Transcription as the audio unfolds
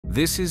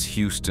This is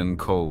Houston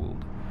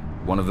Kold,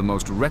 one of the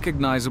most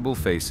recognizable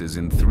faces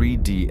in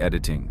 3D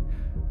editing,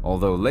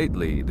 although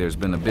lately there's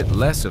been a bit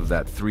less of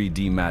that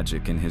 3D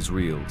magic in his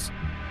reels,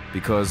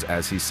 because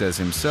as he says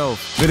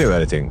himself, video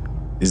editing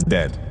is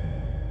dead.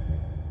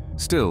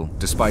 Still,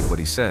 despite what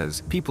he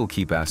says, people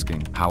keep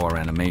asking, how are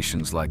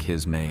animations like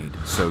his made?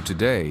 So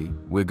today,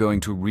 we're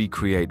going to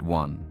recreate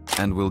one,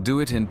 and we'll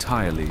do it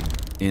entirely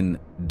in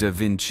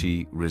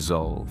DaVinci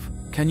Resolve.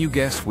 Can you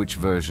guess which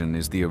version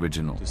is the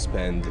original? To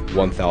spend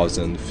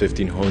 $1,000,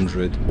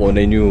 $1,500 on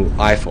a new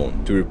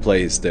iPhone to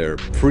replace their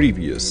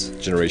previous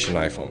generation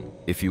iPhone.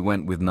 If you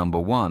went with number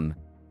 1,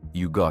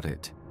 you got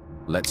it.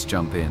 Let's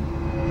jump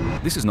in.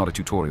 This is not a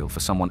tutorial for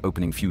someone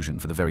opening Fusion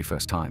for the very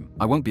first time.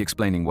 I won't be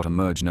explaining what a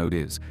merge node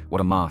is, what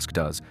a mask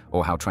does,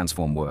 or how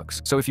transform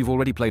works. So if you've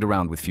already played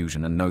around with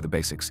Fusion and know the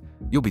basics,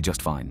 you'll be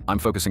just fine. I'm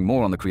focusing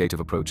more on the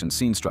creative approach and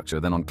scene structure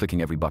than on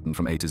clicking every button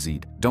from A to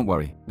Z. Don't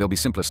worry, there'll be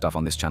simpler stuff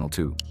on this channel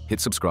too. Hit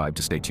subscribe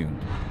to stay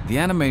tuned. The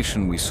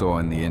animation we saw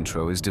in the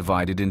intro is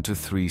divided into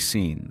 3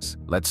 scenes.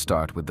 Let's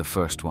start with the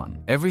first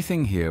one.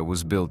 Everything here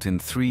was built in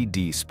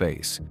 3D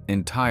space,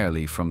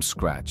 entirely from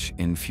scratch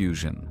in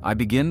Fusion. I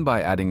begin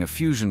by adding a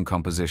Fusion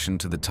composition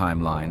to the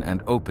timeline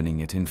and opening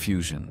it in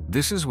Fusion.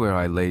 This is where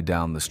I lay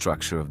down the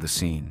structure of the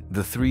scene,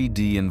 the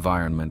 3D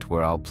environment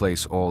where I'll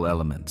place all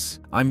elements.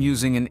 I'm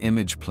using an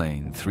image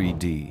plane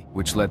 3D,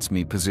 which lets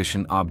me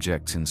position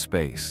objects in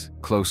space,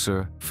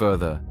 closer,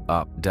 further,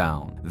 up,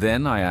 down.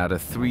 Then I add a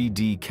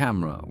 3D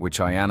camera, which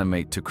I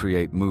animate to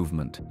create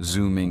movement,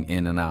 zooming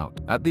in and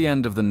out. At the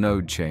end of the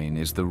node chain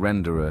is the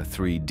renderer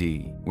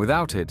 3D.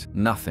 Without it,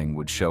 nothing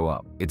would show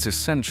up. It's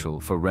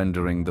essential for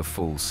rendering the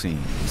full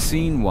scene.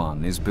 Scene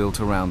 1 is built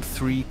around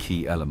 3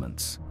 key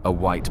elements. A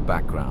white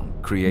background,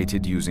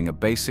 created using a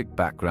basic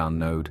background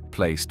node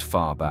placed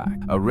far back.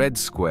 A red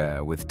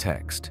square with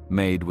text,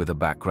 made with a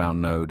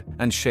background node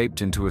and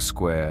shaped into a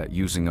square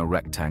using a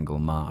rectangle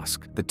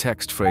mask. The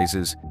text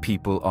phrases,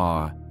 people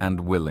are and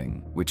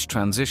willing, which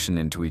transition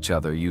into each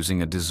other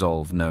using a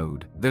dissolve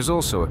node. There's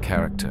also a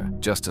character,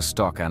 just a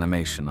stock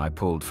animation I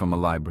pulled from a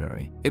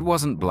library. It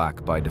wasn't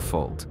black by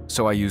default,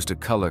 so I used a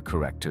color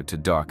corrector to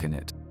darken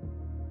it.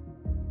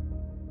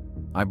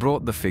 I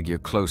brought the figure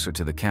closer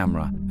to the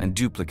camera and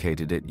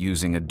duplicated it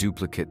using a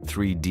duplicate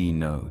 3D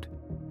node.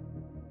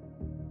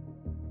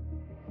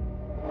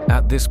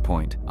 At this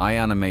point, I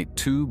animate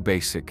 2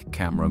 basic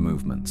camera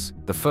movements.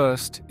 The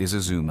first is a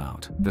zoom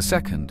out. The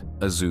second,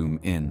 a zoom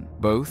in.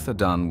 Both are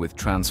done with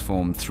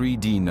transform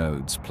 3D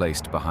nodes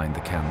placed behind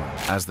the camera.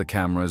 As the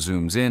camera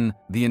zooms in,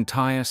 the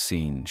entire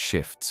scene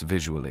shifts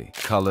visually.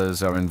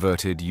 Colors are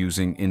inverted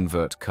using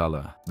invert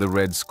color. The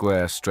red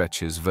square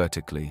stretches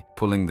vertically,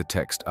 pulling the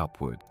text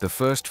upward. The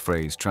first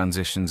phrase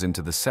transitions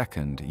into the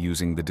second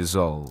using the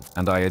dissolve,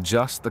 and I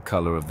adjust the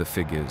color of the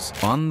figures.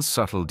 One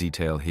subtle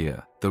detail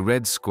here. The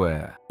red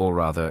square, or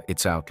rather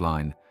its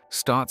outline,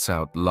 starts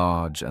out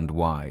large and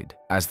wide.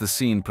 As the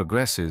scene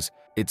progresses,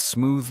 it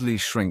smoothly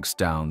shrinks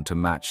down to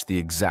match the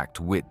exact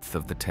width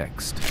of the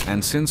text.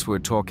 And since we're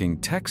talking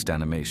text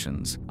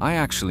animations, I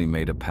actually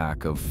made a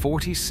pack of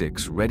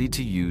 46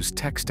 ready-to-use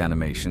text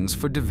animations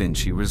for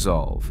DaVinci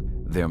Resolve.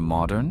 They're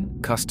modern,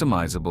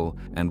 customizable,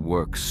 and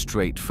work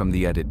straight from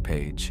the edit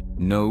page.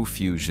 No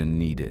Fusion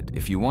needed.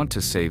 If you want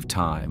to save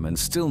time and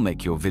still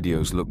make your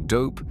videos look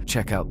dope,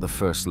 check out the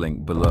first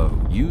link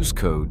below. Use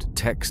code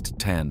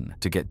TEXT10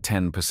 to get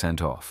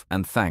 10% off.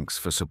 And thanks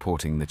for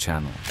supporting the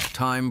channel.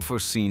 Time for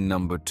scene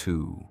number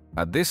 2.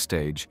 At this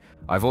stage,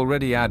 I've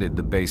already added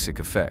the basic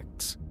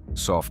effects,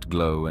 soft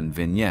glow and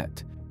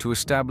vignette, to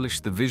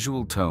establish the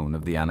visual tone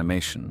of the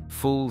animation.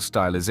 Full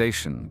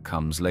stylization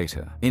comes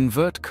later.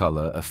 Invert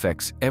color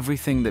affects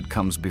everything that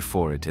comes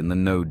before it in the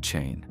node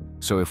chain.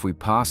 So if we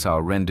pass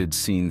our rendered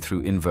scene through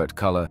invert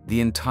color, the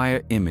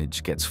entire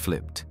image gets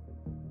flipped.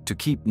 To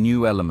keep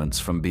new elements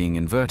from being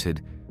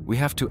inverted, we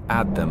have to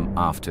add them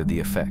after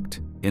the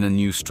effect, in a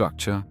new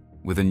structure,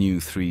 with a new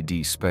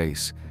 3D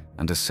space,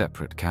 and a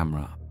separate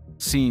camera.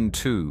 Scene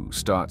 2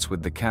 starts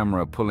with the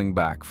camera pulling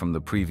back from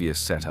the previous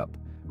setup,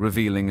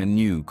 revealing a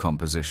new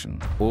composition.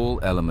 All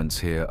elements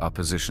here are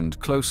positioned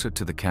closer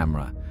to the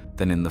camera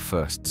than in the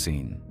first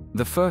scene.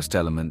 The first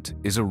element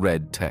is a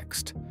red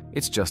text.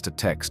 It's just a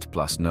text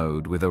plus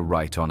node with a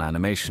write-on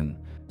animation,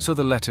 so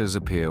the letters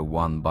appear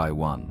one by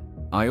one.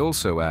 I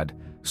also add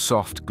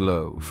soft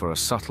glow for a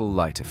subtle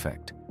light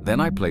effect.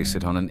 Then I place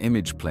it on an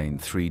image plane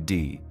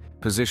 3D,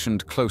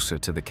 positioned closer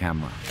to the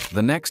camera.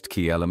 The next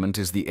key element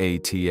is the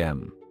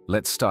ATM.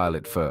 Let's style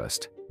it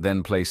first,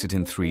 then place it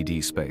in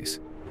 3D space.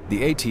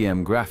 The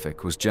ATM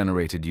graphic was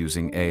generated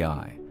using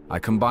AI. I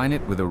combine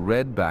it with a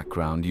red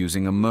background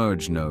using a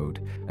merge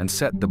node and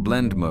set the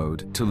blend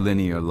mode to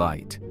linear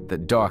light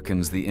that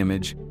darkens the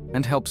image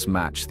and helps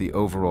match the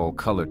overall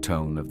color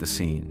tone of the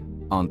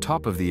scene. On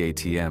top of the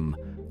ATM,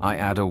 I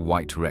add a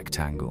white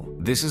rectangle.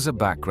 This is a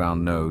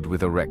background node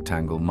with a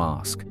rectangle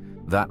mask.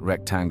 That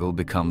rectangle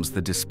becomes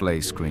the display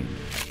screen.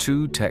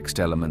 2 text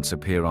elements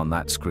appear on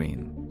that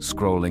screen,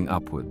 scrolling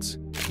upwards.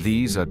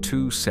 These are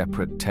 2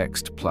 separate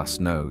text plus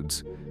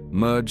nodes,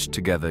 merged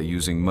together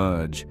using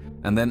merge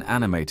and then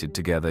animated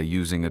together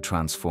using a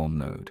transform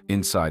node.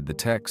 Inside the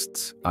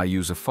texts, I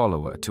use a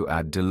follower to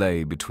add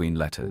delay between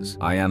letters.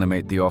 I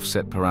animate the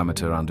offset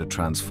parameter under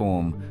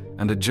transform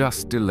and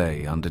adjust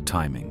delay under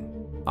timing.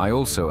 I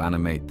also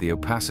animate the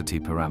opacity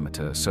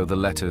parameter so the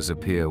letters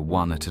appear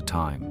one at a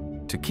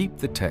time. To keep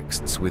the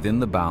texts within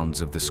the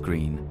bounds of the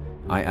screen,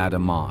 I add a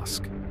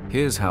mask.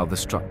 Here's how the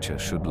structure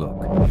should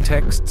look.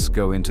 Texts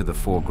go into the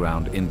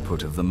foreground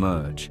input of the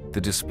merge,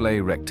 the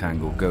display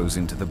rectangle goes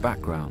into the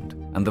background,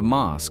 and the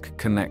mask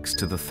connects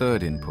to the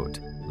third input,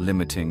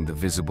 limiting the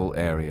visible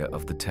area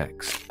of the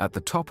text. At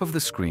the top of the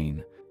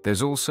screen,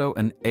 there's also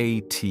an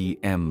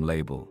ATM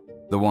label.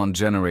 The one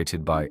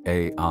generated by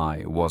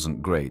AI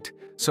wasn't great,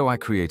 so I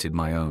created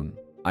my own.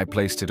 I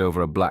placed it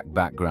over a black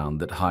background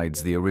that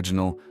hides the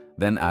original,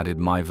 then added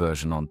my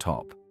version on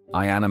top.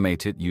 I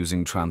animate it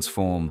using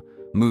transform,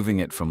 moving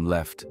it from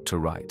left to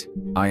right.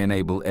 I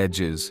enable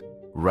edges,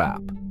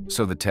 wrap,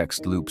 so the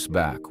text loops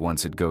back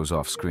once it goes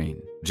off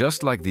screen.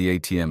 Just like the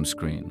ATM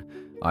screen,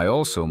 I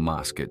also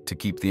mask it to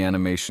keep the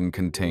animation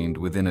contained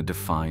within a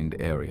defined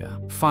area.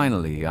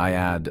 Finally, I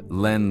add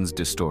lens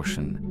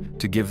distortion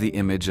to give the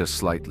image a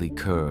slightly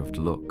curved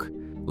look,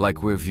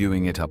 like we're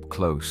viewing it up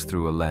close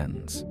through a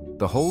lens.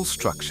 The whole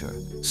structure,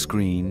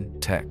 screen,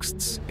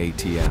 texts,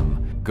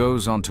 ATM,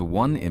 goes onto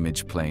one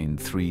image plane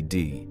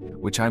 3D,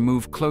 which I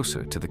move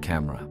closer to the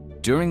camera.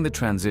 During the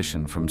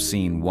transition from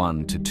scene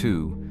 1 to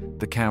 2,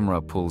 the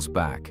camera pulls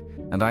back,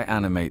 and I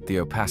animate the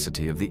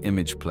opacity of the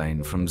image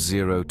plane from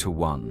 0 to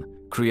 1,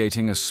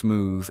 creating a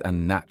smooth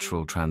and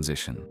natural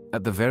transition.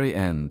 At the very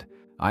end,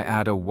 I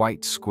add a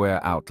white square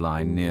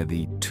outline near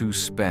the "to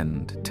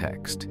spend"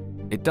 text.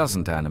 It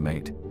doesn't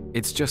animate,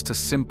 it's just a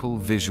simple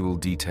visual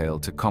detail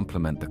to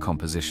complement the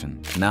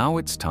composition. Now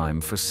it's time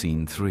for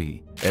scene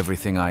 3.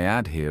 Everything I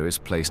add here is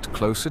placed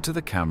closer to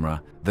the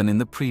camera than in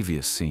the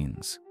previous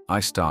scenes. I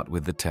start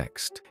with the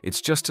text. It's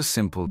just a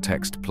simple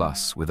text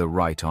plus with a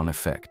write-on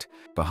effect.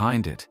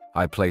 Behind it,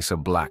 I place a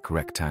black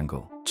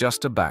rectangle,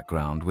 just a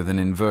background with an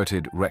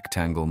inverted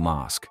rectangle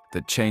mask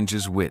that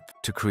changes width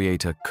to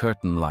create a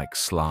curtain-like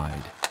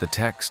slide. The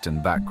text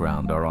and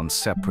background are on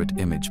separate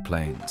image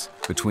planes.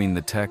 Between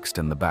the text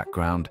and the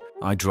background,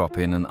 I drop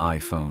in an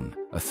iPhone,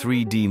 a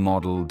 3D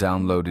model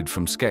downloaded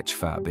from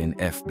Sketchfab in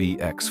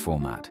FBX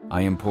format.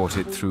 I import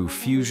it through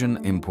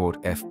Fusion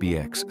Import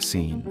FBX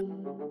Scene.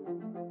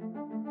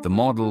 The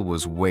model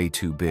was way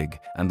too big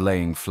and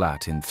laying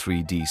flat in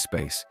 3D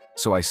space,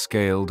 so I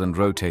scaled and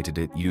rotated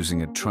it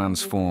using a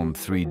transform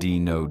 3D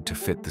node to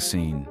fit the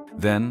scene.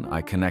 Then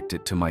I connect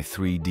it to my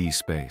 3D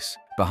space.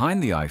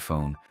 Behind the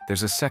iPhone,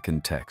 there's a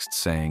second text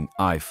saying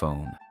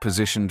iPhone,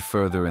 positioned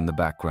further in the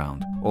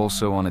background,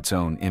 also on its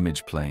own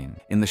image plane.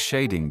 In the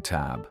Shading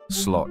tab,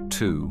 slot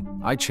 2,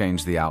 I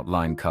change the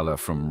outline color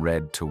from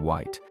red to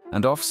white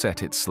and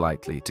offset it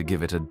slightly to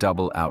give it a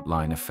double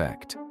outline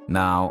effect.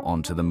 Now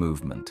onto the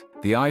movement.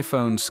 The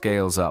iPhone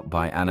scales up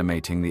by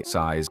animating the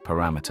size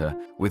parameter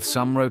with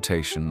some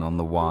rotation on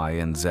the Y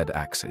and Z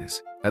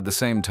axes. At the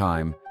same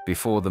time,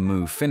 before the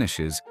move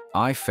finishes,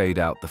 I fade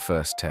out the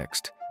first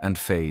text and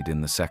fade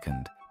in the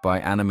second by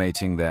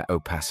animating their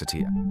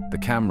opacity. The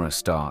camera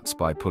starts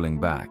by pulling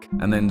back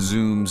and then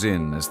zooms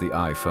in as the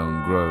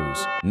iPhone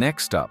grows.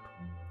 Next up,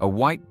 a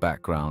white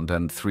background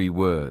and 3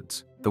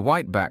 words. The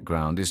white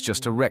background is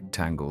just a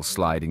rectangle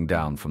sliding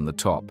down from the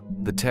top.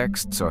 The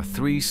texts are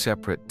 3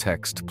 separate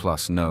text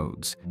plus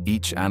nodes,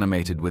 each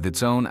animated with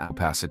its own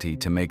opacity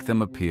to make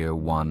them appear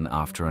one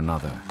after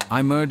another.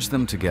 I merge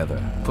them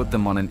together, put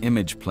them on an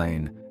image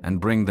plane,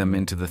 and bring them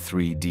into the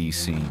 3D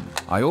scene.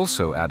 I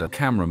also add a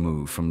camera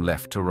move from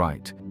left to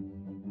right.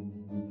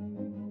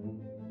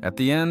 At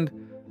the end,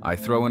 I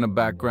throw in a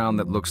background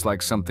that looks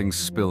like something's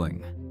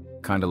spilling,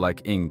 kind of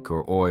like ink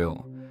or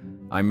oil.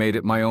 I made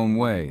it my own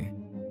way.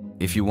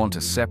 If you want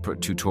a separate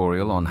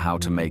tutorial on how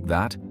to make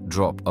that,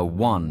 drop a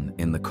 1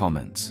 in the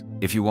comments.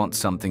 If you want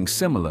something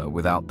similar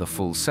without the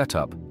full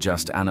setup,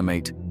 just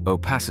animate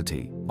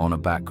opacity on a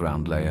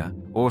background layer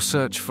or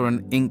search for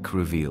an ink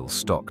reveal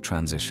stock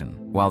transition.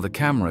 While the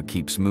camera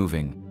keeps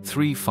moving,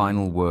 3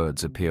 final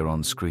words appear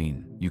on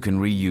screen. You can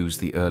reuse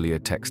the earlier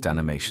text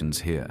animations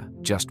here.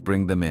 Just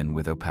bring them in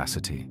with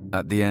opacity.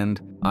 At the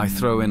end, I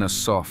throw in a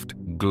soft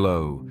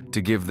glow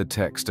to give the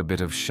text a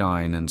bit of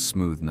shine and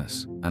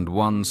smoothness, and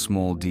one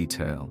small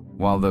detail.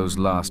 While those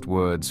last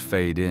words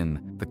fade in,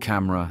 the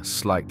camera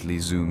slightly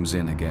zooms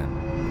in again.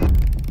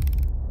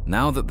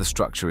 Now that the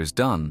structure is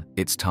done,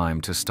 it's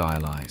time to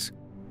stylize.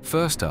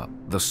 First up,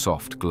 the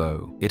soft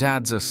glow. It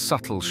adds a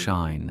subtle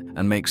shine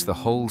and makes the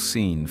whole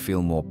scene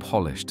feel more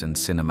polished and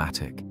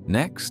cinematic.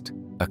 Next,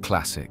 a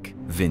classic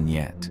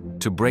vignette.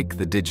 To break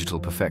the digital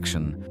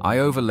perfection, I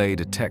overlaid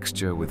a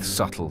texture with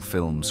subtle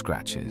film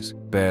scratches,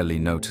 barely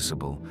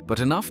noticeable, but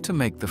enough to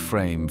make the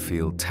frame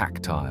feel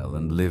tactile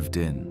and lived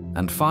in.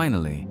 And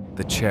finally,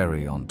 the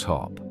cherry on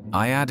top.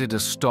 I added a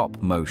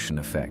stop motion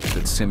effect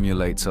that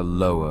simulates a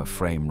lower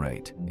frame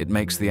rate. It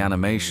makes the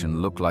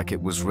animation look like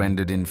it was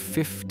rendered in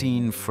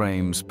 15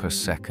 frames per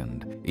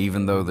second,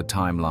 even though the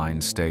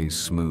timeline stays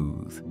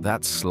smooth.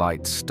 That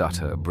slight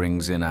stutter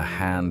brings in a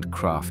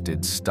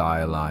handcrafted,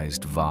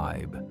 stylized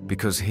vibe.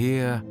 Because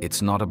here,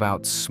 it's not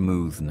about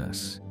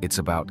smoothness, it's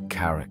about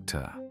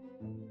character.